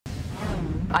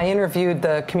I interviewed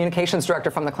the communications director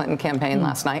from the Clinton campaign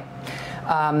last night,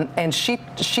 and she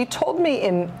told me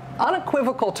in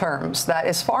unequivocal terms that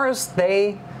as far as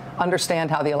they understand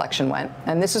how the election went,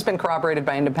 and this has been corroborated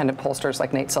by independent pollsters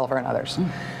like Nate Silver and others,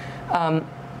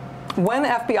 when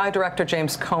FBI Director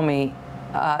James Comey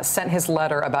sent his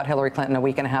letter about Hillary Clinton a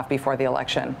week and a half before the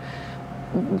election,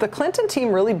 the Clinton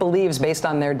team really believes, based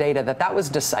on their data, that that was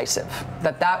decisive,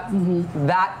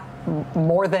 that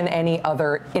more than any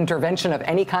other intervention of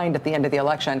any kind at the end of the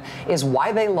election is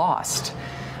why they lost.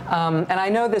 And I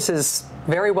know this is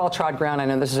very well trod ground. I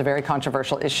know this is a very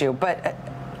controversial issue, but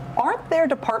aren't there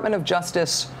Department of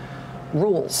Justice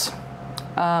rules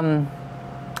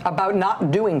about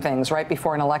not doing things right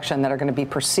before an election that are going to be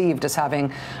perceived as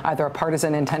having either a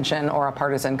partisan intention or a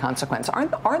partisan consequence?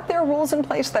 Aren't there rules in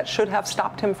place that should have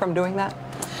stopped him from doing that?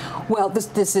 Well,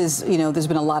 this is, you know, there's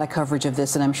been a lot of coverage of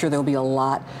this, and I'm sure there'll be a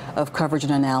lot of coverage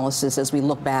and analysis as we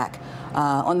look back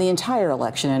on the entire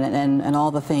election and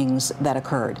all the things that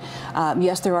occurred.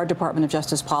 Yes, there are Department of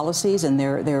Justice policies, and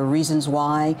there are reasons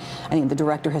why. I think the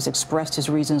director has expressed his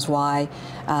reasons why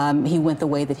he went the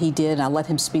way that he did, and I'll let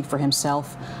him speak for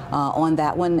himself on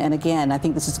that one. And again, I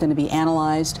think this is going to be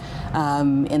analyzed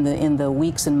in the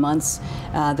weeks and months.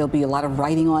 There'll be a lot of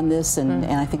writing on this, and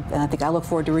I think I look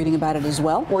forward to reading about it as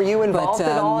well. Were you involved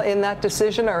at all in that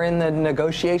decision or in the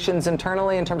negotiations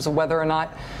internally in terms of whether or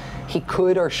not he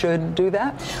could or should do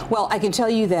that? Well, I can tell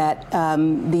you that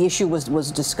the issue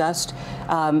was discussed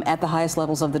at the highest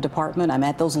levels of the department. I'm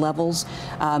at those levels.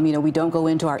 You know, we don't go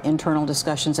into our internal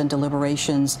discussions and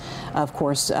deliberations, of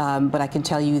course, but I can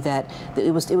tell you that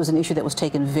it was an issue that was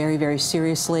taken very, very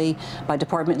seriously by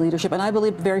department leadership, and I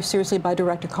believe very seriously by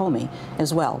Director Comey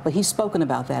as well. But he's spoken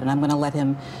about that, and I'm going to let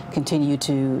him continue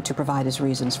to provide his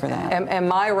reasons for that.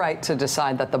 Am I right to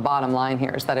decide that the bottom line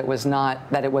here is that it was not,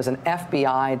 that it was an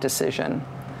FBI decision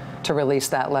to release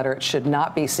that letter? It should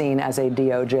not be seen as a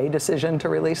DOJ decision to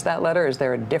release that letter? Is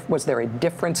there was there a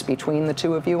difference between the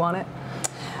two of you on it?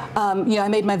 You know, I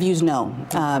made my views known,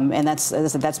 and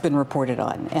that's been reported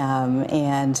on.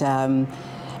 And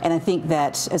I think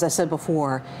that, as I said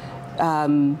before,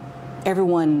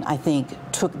 everyone, I think,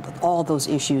 took all those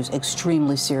issues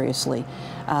extremely seriously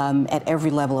at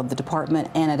every level of the department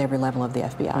and at every level of the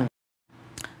FBI.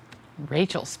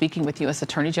 Rachel, speaking with U.S.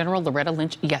 Attorney General Loretta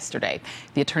Lynch yesterday.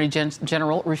 The Attorney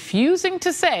General refusing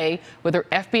to say whether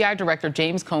FBI Director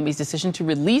James Comey's decision to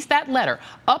release that letter,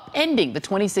 upending the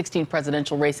 2016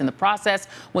 presidential race in the process,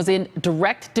 was in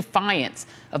direct defiance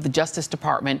of the Justice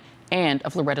Department and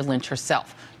of Loretta Lynch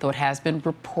herself, though it has been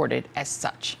reported as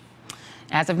such.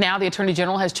 As of now, the Attorney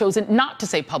General has chosen not to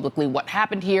say publicly what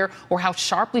happened here or how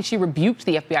sharply she rebuked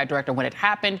the FBI director when it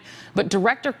happened, but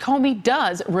Director Comey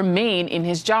does remain in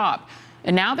his job.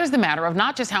 And now there's the matter of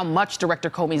not just how much Director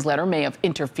Comey's letter may have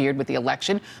interfered with the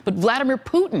election, but Vladimir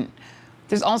Putin.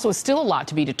 There's also still a lot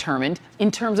to be determined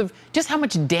in terms of just how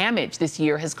much damage this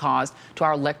year has caused to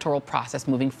our electoral process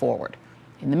moving forward.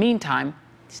 In the meantime,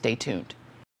 stay tuned.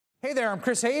 Hey there, I'm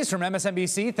Chris Hayes from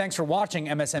MSNBC. Thanks for watching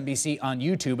MSNBC on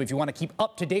YouTube. If you want to keep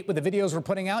up to date with the videos we're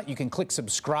putting out, you can click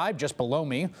subscribe just below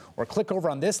me or click over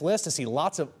on this list to see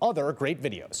lots of other great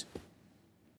videos.